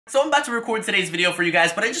So I'm about to record today's video for you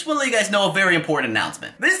guys, but I just want to let you guys know a very important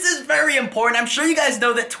announcement. This is very important. I'm sure you guys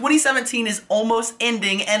know that 2017 is almost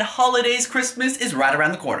ending and holidays, Christmas is right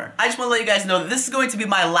around the corner. I just want to let you guys know that this is going to be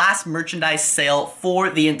my last merchandise sale for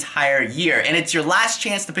the entire year, and it's your last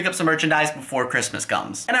chance to pick up some merchandise before Christmas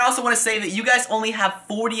comes. And I also want to say that you guys only have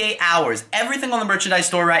 48 hours. Everything on the merchandise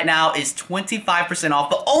store right now is 25% off,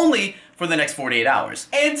 but only for the next 48 hours.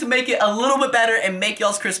 And to make it a little bit better and make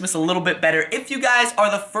y'all's Christmas a little bit better, if you guys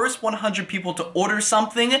are the first 100 people to order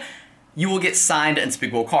something, you will get signed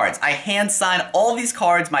Unspeakable cards. I hand sign all these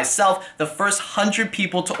cards myself. The first 100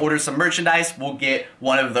 people to order some merchandise will get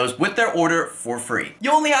one of those with their order for free.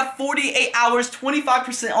 You only have 48 hours,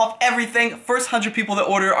 25% off everything. First 100 people that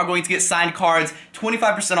order are going to get signed cards,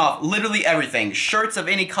 25% off literally everything. Shirts of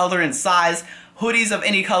any color and size, hoodies of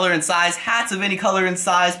any color and size, hats of any color and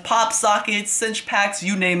size, pop sockets, cinch packs,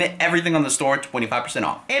 you name it, everything on the store, 25%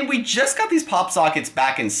 off. And we just got these pop sockets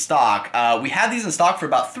back in stock. We had these in stock for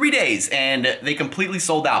about 3 days and they completely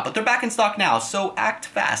sold out, but they're back in stock now, so act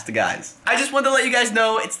fast, guys. I just wanted to let you guys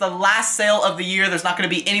know it's the last sale of the year. There's not gonna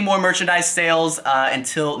be any more merchandise sales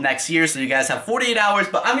until next year, so you guys have 48 hours,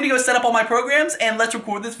 but I'm gonna go set up all my programs and let's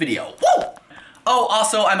record this video. Woo! Oh,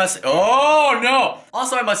 also, I must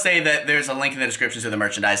say that there's a link in the description to the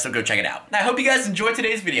merchandise, so go check it out. I hope you guys enjoyed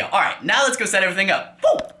today's video. All right, now let's go set everything up. Woo!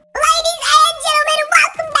 Ladies and gentlemen,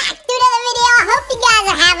 welcome back to another video. I hope you guys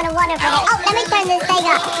are having a wonderful day. Oh, let me turn this thing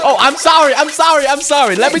up. Oh, I'm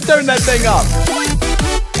sorry. Let me turn that thing up.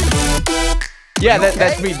 Yeah,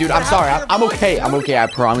 that's me, dude. I'm sorry. I'm okay. I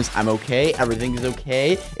promise. I'm okay. Everything is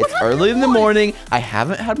okay. It's early in the morning. I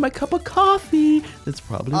haven't had my cup of coffee. That's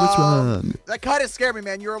probably what's wrong. That kind of scared me,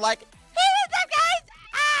 man. You were like, hey, what's up, guys?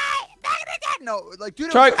 No, like,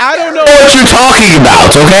 dude. Shark, I don't know what you're talking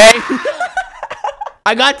about, okay?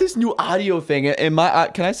 I got this new audio thing, and my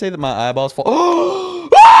can I say that my eyeballs fall? Oh!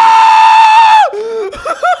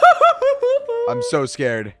 I'm so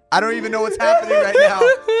scared. I don't even know what's happening right now.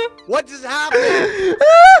 What just happened?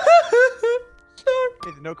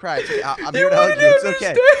 Nathan, no cry. Okay, I'm here to hug you. It's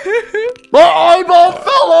okay. My eyeball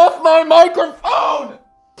fell off my microphone.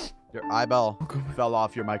 Your eyeball fell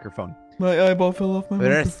off your microphone. My eyeball fell off my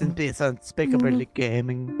microphone. Rest in peace, Unspeakable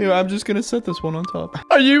Gaming. Here, I'm just gonna set this one on top.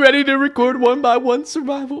 Are you ready to record 1x1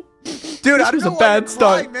 survival? Dude, this was a bad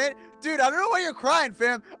start. Crying, man. Dude, I don't know why you're crying,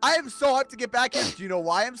 fam. I am so hyped to get back in. Do you know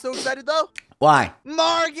why I'm so excited, though? Why?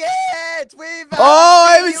 Margit!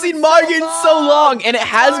 I haven't seen Margit in so long, and it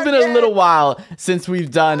has been a little while since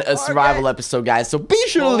we've done a survival episode, guys. So be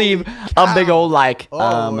sure to leave a big old like.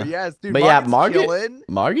 Yes, dude. But yeah,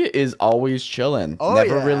 Margit is always chilling.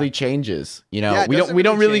 Never really changes. You know, we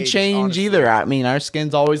don't really change either. I mean, our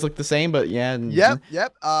skins always look the same, but yeah. Yep.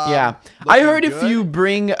 Yeah, I heard if you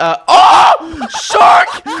bring oh,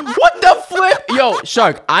 Shark! What the flip? Yo,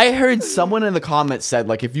 Shark! I heard someone in the comments said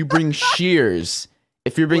like if you bring shears.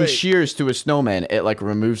 If you bring shears to a snowman, it like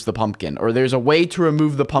removes the pumpkin, or there's a way to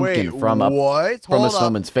remove the pumpkin from a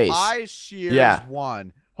snowman's face. I shears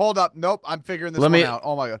one. Hold up, nope. I'm figuring this one out.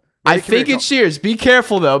 Oh my god. I think it's shears. Be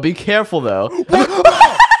careful though. Be careful though.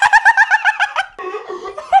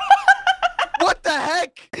 What the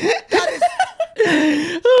heck? That is.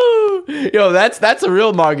 Yo, that's a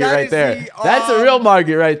real Margit right there. That's a real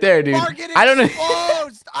Margit right there, dude. I don't know.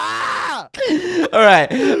 All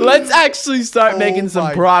right, let's actually start making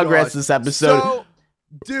some progress this episode. So,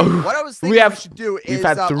 dude, what I was thinking we should do is... We've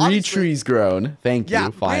had 3 trees grown. Thank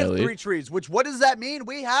you, finally. We have 3 trees, which what does that mean?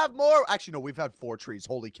 We have more... Actually, no, we've had 4 trees.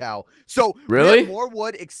 Holy cow. So, really? We have more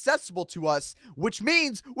wood accessible to us, which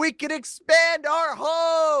means we can expand our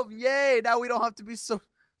home. Yay, now we don't have to be so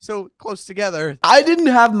close together. I didn't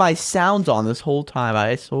have my sounds on this whole time.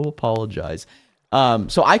 I so apologize.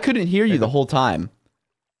 So I couldn't hear you the whole time.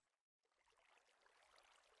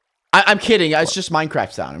 I'm kidding. It's just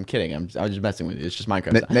Minecraft sound. I'm kidding. I'm just messing with you. It's just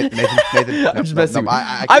Minecraft sound. Nathan, I'm just messing with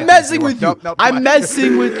you. I'm messing with you. I'm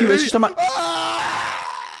messing with you. It's just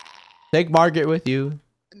Take Margit with you.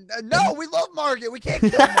 No, we love Margit. We can't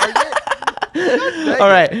kill Margit. All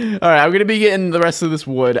right. I'm gonna be getting the rest of this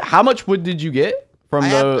wood. How much wood did you get from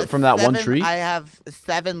that one tree? I have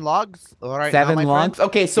 7 logs. Right 7 logs.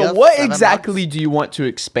 Okay. So what exactly do you want to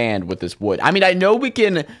expand with this wood? I mean, I know we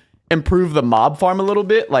can improve the mob farm a little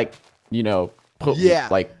bit, like, you know, put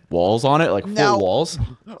like walls on it, like full walls,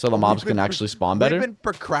 so the mobs can actually spawn better. We've been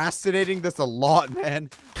procrastinating this a lot, man,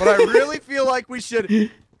 but I really feel like we should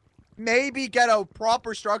maybe get a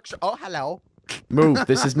proper structure. Oh, hello. Move.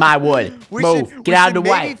 This is my wood. Move. Get out of the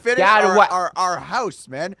way. Get out of the way. Our house,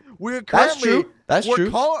 man. We're currently, That's true.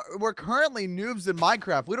 We're currently noobs in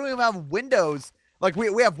Minecraft. We don't even have windows Like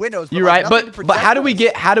we have windows. You're like, right, nothing to but protect how do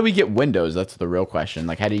we us. get windows? That's the real question.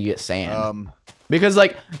 Like, how do you get sand? Because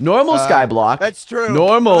like normal Uh, skyblock, that's true.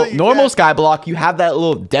 Normal No, you normal can't. skyblock, you have that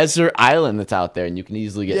little desert island that's out there, and you can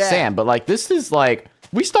easily get Yeah. sand. But like this is like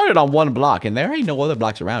we started on one block, and there ain't no other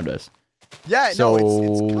blocks around us. Yeah, no,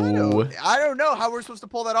 it's kind So- of. I don't know how we're supposed to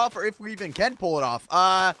pull that off, or if we even can pull it off.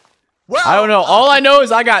 Well, I don't know. All I know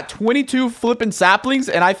is I got 22 flipping saplings,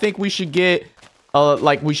 and I think we should get,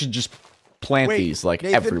 like we should just plant Wait, these like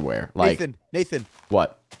Nathan, everywhere. Like Nathan.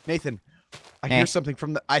 what? I Eh. hear something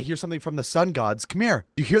from the sun gods. Come here.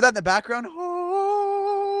 You hear that in the background?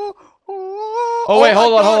 Oh wait,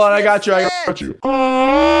 hold on. gosh, I got you. I yes, got you.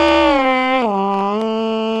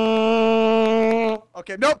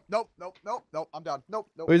 Okay, nope. I'm done. Nope.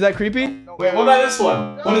 Wait, is that creepy? No. Wait, what about this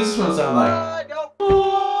one? What does this one sound like? Nope.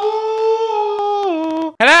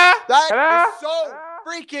 Hello? That is so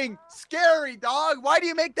freaking scary, dog. Why do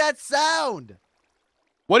you make that sound?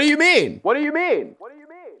 What do you mean?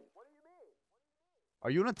 Are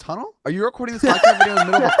you in a tunnel? Are you recording this podcast video in the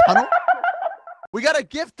middle of a tunnel? We got a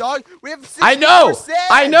gift, dog. We have 60%.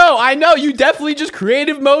 I know. You definitely just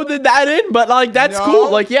creative moded that in, but like that's No,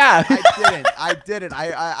 cool. Like yeah. I didn't.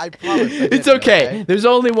 I promise. I It's didn't, okay. There's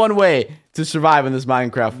only one way to survive in this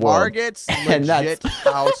Minecraft world. Margot's And legit that's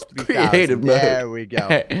house 3000. creative mode. There we go.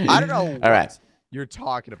 I don't know what All right. you're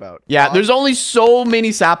talking about. Yeah, there's only so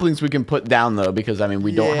many saplings we can put down though, because I mean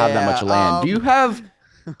we don't have that much Yeah, land. Do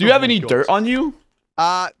you have any gosh. dirt on you?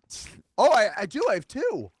 I do. I have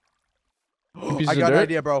two. Pieces I of got an dirt?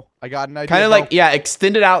 idea, bro. I got an idea. Kind of bro. like, yeah,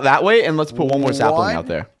 extend it out that way, and let's put one more sapling out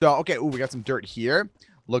there. So, okay, ooh, we got some dirt here.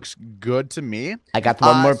 Looks good to me. I got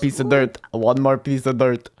one more so- piece of dirt. One more piece of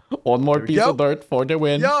dirt. One more There we piece go. of dirt for the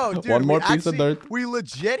win. Yo, dude, one more we piece of actually- dirt. We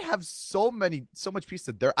legit have so much piece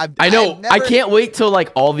of dirt. I know. I've never, I can't wait till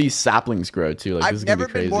like all these saplings grow too. Like this I've is gonna never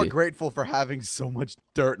be been crazy. more grateful for having so much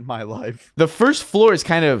dirt in my life. The first floor is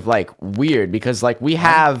kind of like weird because like we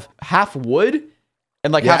have half wood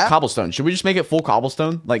and like Yeah? half cobblestone. Should we just make it full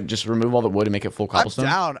cobblestone? Like just remove all the wood and make it full cobblestone?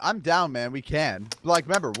 I'm down, man. We can. Like,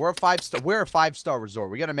 remember, we're a 5-star resort.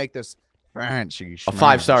 We gotta make this fancy. A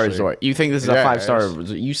 5-star resort. You think this is a Yes. 5-star resort?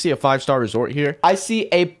 You see a 5-star resort here? I see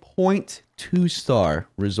a 0.2-star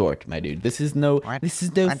resort, my dude. This is no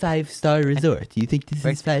 5-star resort. You think this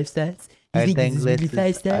is 5 stars? You think this is really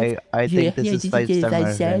 5 stars? I think this is 5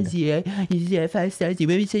 stars. Yeah, you 5 stars. You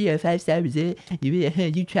maybe say you're a 5-star resort.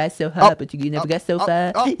 You try so hard, but you never got so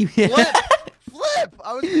far. Flip!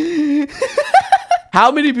 I was. How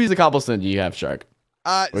many pieces of cobblestone do you have, Shark?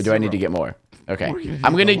 Or do I need to zero. get more? Okay. We're gonna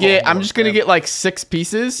I'm need gonna a lot I'm more, just gonna Sam. get like 6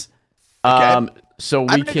 pieces. So I'm we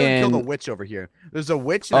gonna go kill the can. witch over here. There's a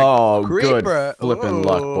witch. And a Oh, good creeper. flipping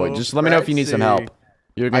luck, boy. Just let me know if you need some help.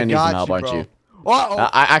 You're gonna need some help, aren't you? Uh-oh.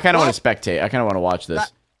 I kind of want What? to spectate. I kind of want to watch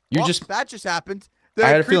this. That just happened. I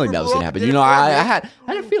had a feeling that was gonna happen. You know, I had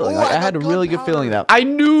a feeling. Like, I had a really good feeling that I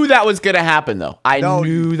knew that was gonna happen, though. I No, you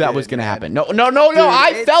knew that was didn't, gonna man. happen. No.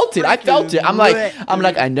 I it's felt it. I felt it. I'm like,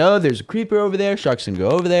 freaking I know there's a creeper over there. Shark's gonna go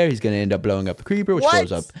over there. He's gonna end up blowing up the creeper, which What?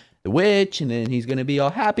 blows up the witch, and then he's gonna be all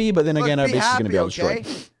happy. But then again, our base is gonna be all destroyed.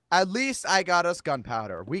 At least I got us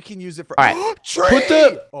gunpowder. We can use it for. All right. Tree! Put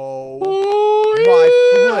the- Oh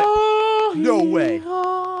my foot. No way.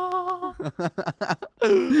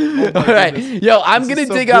 All right, yo, I'm This gonna is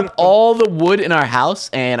so dig up beautiful. all the wood in our house,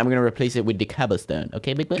 and I'm gonna replace it with the cobblestone.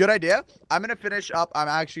 Okay, big boy. Good idea. I'm gonna finish up. I'm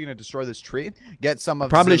actually gonna destroy this tree. Get some of.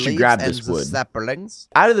 Probably the should leaves grab and this the wood. saplings.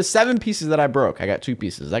 Out of the 7 pieces that I broke, I got 2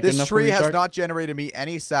 pieces. Is that good This enough for tree you, has Shark? not generated me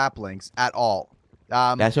any saplings at all.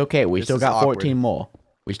 That's okay. We this still is got awkward. 14 more.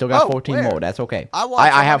 We still got Oh, 14 where? more. That's okay.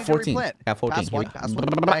 I have need to 14. replant. Got 14. Pass Here we one, go. pass one.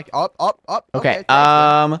 Up. Okay.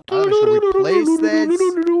 thanks, should we place this?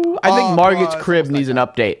 I think Oh, Margaret's it's crib almost needs like an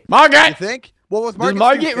update. You Margaret, think? Well, with does Margaret's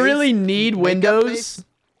Margaret new really face, need makeup windows? face-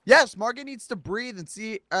 Yes, Margaret needs to breathe and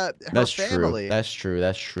see her That's family. true. That's true.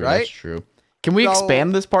 That's true. Right? That's true. Can we So,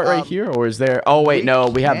 expand this part right here, or is there? Oh wait, we no.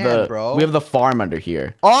 We have can, bro. the farm under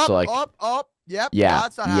here. Up, so like, up. Yep. yeah,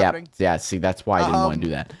 That's not yeah, happening. yeah. See, that's why I didn't want to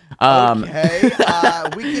do that. Okay.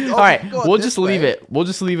 We can. All right, we can go we'll this just leave way. it. We'll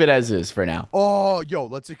just leave it as is for now. Oh, yo,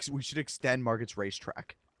 we should extend Margaret's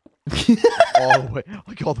racetrack. all the way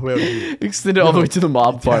over here. Extend it all the way to the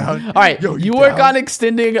mob farm. down? All right, Yo, you you work down? on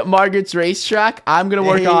extending Margaret's racetrack. I'm gonna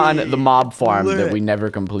work on the mob farm that lit. we never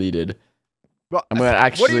completed. Well, I'm gonna What do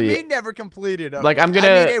actually- you mean never completed? Like, I'm I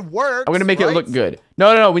gonna- mean, it works, I'm gonna make it right? look good.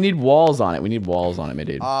 No. We need walls on it. We need walls on it, my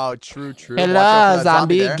dude. Oh, true. Watch out for Hello, that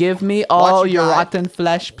zombie. there. Give me all you your die. rotten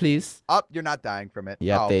flesh, please. Up, you're not dying from it.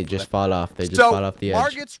 Yep, Oh, they just flip. fall off. They just So, fall off the edge.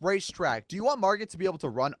 Margaret's racetrack. Do you want Margaret to be able to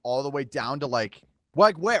run all the way down to like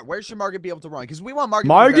where? Where should Margaret be able to run? Because we want Margaret. to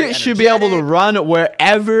be very Margaret should be able to energetic. run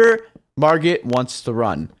wherever Margit wants to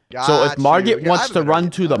run. So if Margit wants to run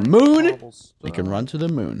to the moon, we can run to the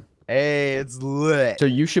moon. Hey, it's lit. So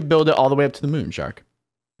you should build it all the way up to the moon, Shark.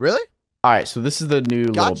 Really? All right, so this is the new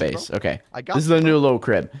little base. Bro. Okay, this is the new little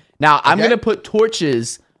crib. Now, I'm going to put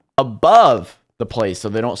torches above the place so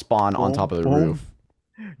they don't spawn on top of the roof.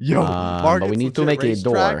 Yo, but we need to make a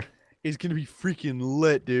door. It's going to be freaking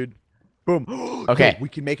lit, dude. Boom. Okay. Yo, we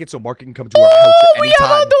can make it so Mark can come to our house at any we have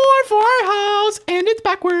time. a door for our house, and it's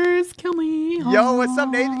backwards. Kill me. Yo, what's up,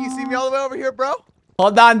 Nathan? You see me all the way over here, bro?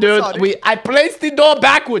 Hold on, dude. I placed the door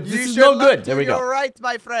backwards. This is no good. There we go. You're right,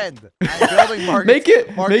 my friend. I'm building make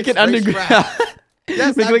it underground.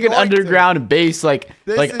 Yes, make like an underground base, like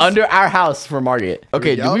under our house for Margit.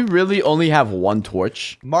 Okay, do we really only have one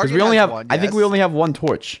torch? Because we only have one. I think we only have one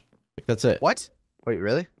torch. That's it. What? Wait,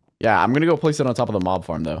 really? Yeah, I'm gonna go place it on top of the mob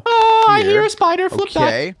farm though. Oh, I hear a spider. Flip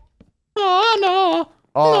that. Oh no.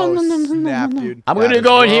 Oh, snap, dude. I'm gonna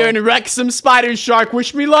go in here and wreck some spiders, Shark.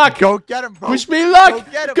 Wish me luck. Go get him, bro. Wish me luck.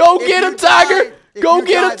 Go get him, Tiger. Go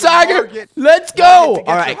get him, Tiger. Let's go.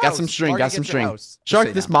 All right, got some string. Got some string.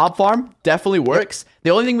 Shark, this mob farm definitely works.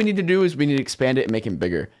 The only thing we need to do is we need to expand it and make it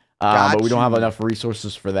bigger. But we don't have enough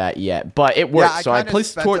resources for that yet. But it works. Yeah, so I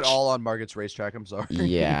placed torch. It all on Margit's racetrack. I'm sorry.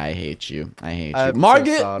 Yeah, I hate you. I hate you.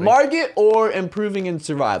 Margit or improving in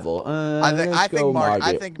survival. I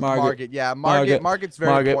think Margit. Yeah, Margit's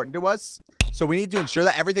very important to us. So we need to ensure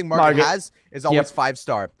that everything Margit has is always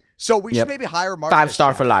 5-star. So we should maybe hire Margit.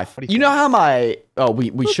 5-star for life. You know how my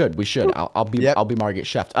we should. I'll be Margit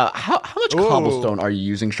chef. How much cobblestone are you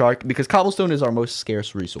using, Shark? Because cobblestone is our most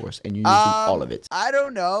scarce resource, and you're using all of it. I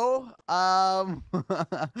don't know. How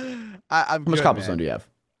much cobblestone do you have?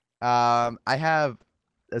 I have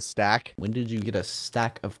a stack. When did you get a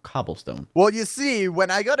stack of cobblestone? Well, you see,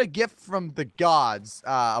 when I got a gift from the gods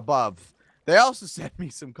above, they also sent me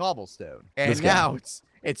some cobblestone, and now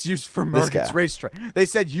it's used for Margit's racetrack. They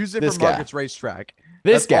said use it for Margit's racetrack.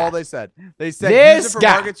 That's all they said. They said use it for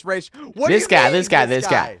Margit's race. This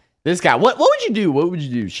guy. What would you do? What would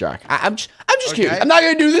you do, Shark? I'm just curious. I'm not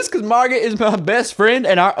gonna do this because Margit is my best friend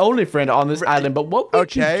and our only friend on this island. But what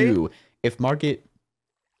would you do if Margit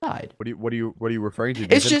died? What are you referring to?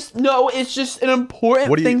 It's just an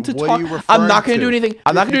important thing to talk. I'm not gonna do anything.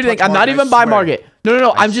 I'm not gonna do anything. I'm not even by Margit.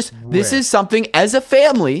 No. This is something as a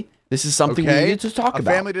family. This is something we need to talk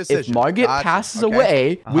about. Family decision. If Margit passes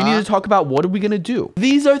away, we need to talk about what are we going to do.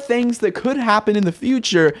 These are things that could happen in the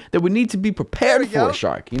future that we need to be prepared for,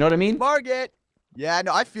 Shark. You know what I mean? Margit. Yeah,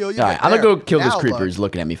 no, I feel you. All right, I'm going to go kill this creeper. He's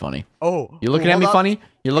looking at me funny. Oh. You looking at me funny?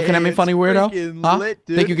 You're looking at me funny, weirdo? Huh?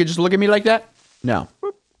 Think you could just look at me like that? No.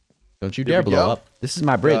 Don't you dare blow up. This is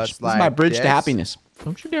my bridge. This is my bridge to happiness.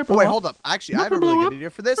 Don't you dare blow up. Wait, hold up. Actually, I have a really good idea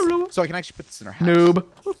for this. So I can actually put this in our house. Noob.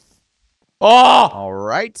 Oh! All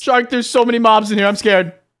right. Shark, there's so many mobs in here. I'm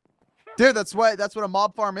scared. Dude, that's what a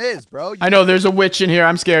mob farm is, bro. I know there's a witch in here.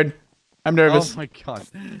 I'm scared. I'm nervous. Oh my god.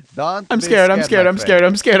 I'm scared.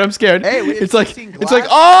 Hey, it's like glass.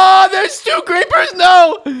 Oh, there's 2 creepers.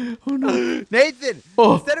 No. Oh no. Nathan,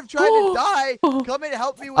 instead of trying to die, come and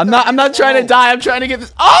help me with I'm not trying to die. I'm trying to get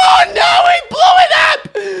this. Oh no, he blew it up.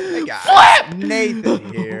 Hey, flip.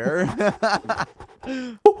 Nathan here.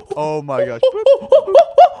 Oh my gosh.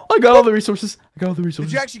 I got all the resources.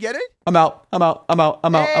 Did you actually get it? I'm out. I'm out.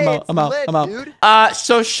 Dude.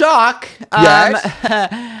 So Shock.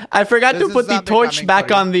 Yes? I forgot to put the torch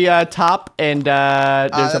back on the top, and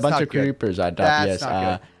there's a bunch of creepers on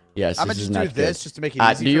top. Yes, I'm gonna just do this just to make it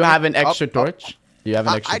easy. Do you have an extra torch? Do you have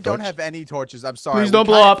an extra torch? I don't have any torches. I'm sorry. Please don't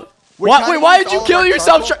blow up. What? Wait, why did you kill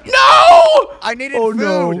yourself, Shark? No! I needed food.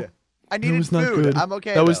 No. I needed food. Not good. I'm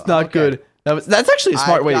okay. That was not good. That's actually a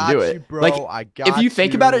smart way to do it. Bro. Like, if you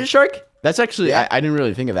think about it, Shark, that's actually I didn't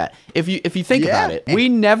really think of that. If you think about it, we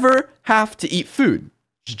never have to eat food.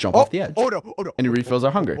 Just jump off the edge. Oh no! And it refills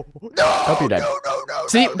our hunger. No! Help you, Dad. No!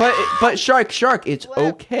 See, but Shark, it's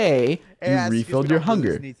okay. You refilled your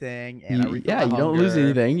hunger. Yeah, you don't lose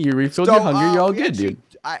anything. You refilled your hunger. You're all good, dude.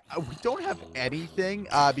 We don't have anything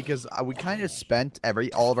because we kind of spent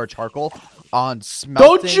all of our charcoal on smelting.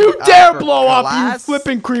 Don't you dare blow up, you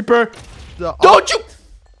flipping creeper! Don't you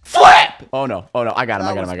flip! Oh no! I got him.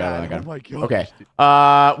 Oh my gosh. Okay.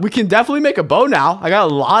 We can definitely make a bow now. I got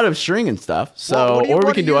a lot of string and stuff. So, or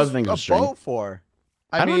we can do other things with string. Bow for?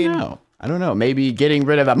 I don't know. Maybe getting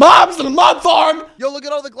rid of the mobs in the mob farm. Yo, look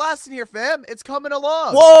at all the glass in here, fam. It's coming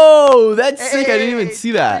along. Whoa, that's sick. I didn't even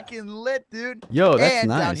see that. Freaking lit, dude. Yo, that's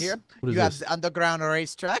nice. Down here, you have the underground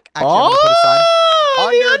racetrack. Actually,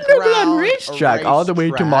 the underground racetrack all the way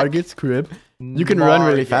to Margit's crib. You can run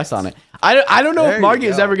really fast on it. I don't know if Margit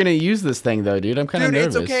is ever gonna use this thing though, dude. I'm kind of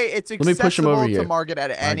nervous. It's okay. It's Let me push him over here. to Margit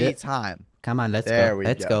at any time. Come on, let's There go. we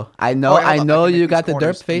Let's go. go. I know you got the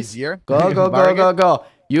derp face. Go.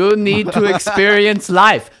 You need to experience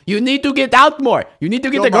life. You need to get out more. You need to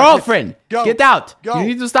get a girlfriend. Get out. You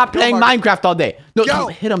need to stop playing Minecraft all day. No,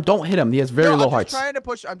 don't hit him. Don't hit him. He has very low hearts. I'm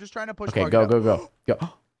just trying to push. Okay, Margaret go.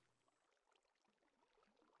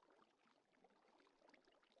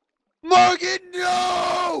 Margaret,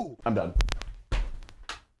 no! I'm done.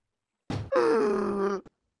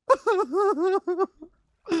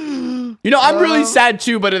 You know, I'm really sad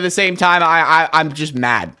too, but at the same time, I'm just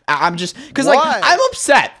mad. I'm just because like I'm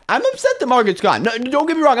upset. I'm upset that Margaret's gone. No, don't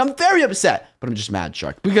get me wrong. I'm very upset, but I'm just mad,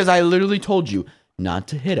 Shark, because I literally told you not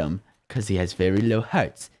to hit him because he has very low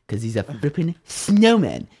hearts. Because he's a flipping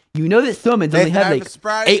snowman. You know that snowmen only have like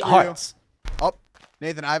 8 hearts. Oh,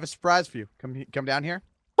 Nathan, I have a surprise for you. Come down here.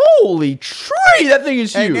 Holy tree, that thing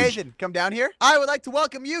is huge. Hey, Nathan, come down here. I would like to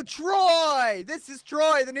welcome you, Troy. This is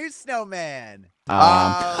Troy, the new snowman.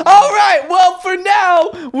 All right, well, for now,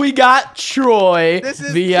 we got Troy,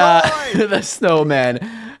 the snowman.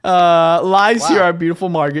 Lies here, our beautiful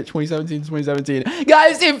Margaret, 2017.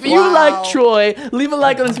 Guys, if you like Troy, leave a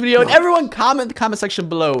like on this video, and everyone comment in the comment section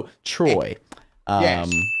below Troy.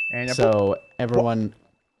 So, everyone...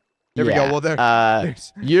 There we go. Well,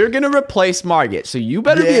 you're gonna replace Margaret, so you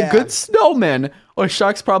better be a good snowman, or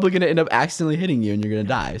Shark's probably gonna end up accidentally hitting you, and you're gonna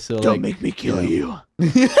die. So don't make me kill you.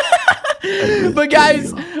 But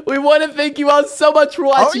guys, we want to thank you all so much for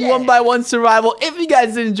watching 1x1 Survival. If you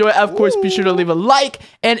guys did enjoy, of course, be sure to leave a like.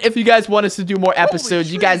 And if you guys want us to do more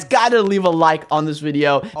episodes, you guys gotta leave a like on this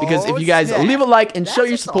video, because if you guys leave a like and show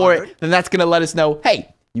your support, then that's gonna let us know,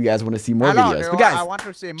 hey, you guys want to see more videos. But guys, I want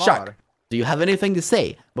to see more. Shark, do you have anything to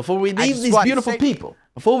say before we leave these beautiful people?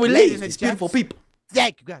 Before we leave these beautiful people.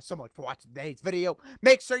 Thank you guys so much for watching today's video.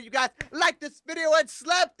 Make sure you guys like this video and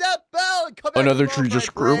slap that bell and come back another tree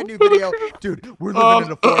just grew. Brand new video. Dude, we're living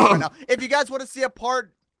in a forest right now. If you guys want to see a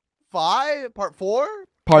part 5, part 4,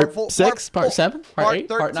 part 6, part 7, part 8,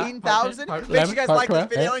 13,000, make sure you guys like this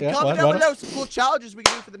video and comment down below some cool challenges we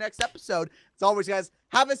can do for the next episode. As always, guys,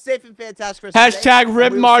 have a safe and fantastic Christmas. Hashtag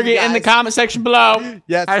RIP Margaret in the comment section below.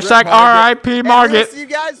 Yes, hashtag RIP Margaret. See you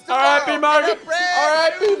guys tomorrow. RIP Margaret.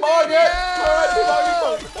 RIP Margaret.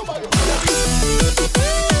 RIP Margaret.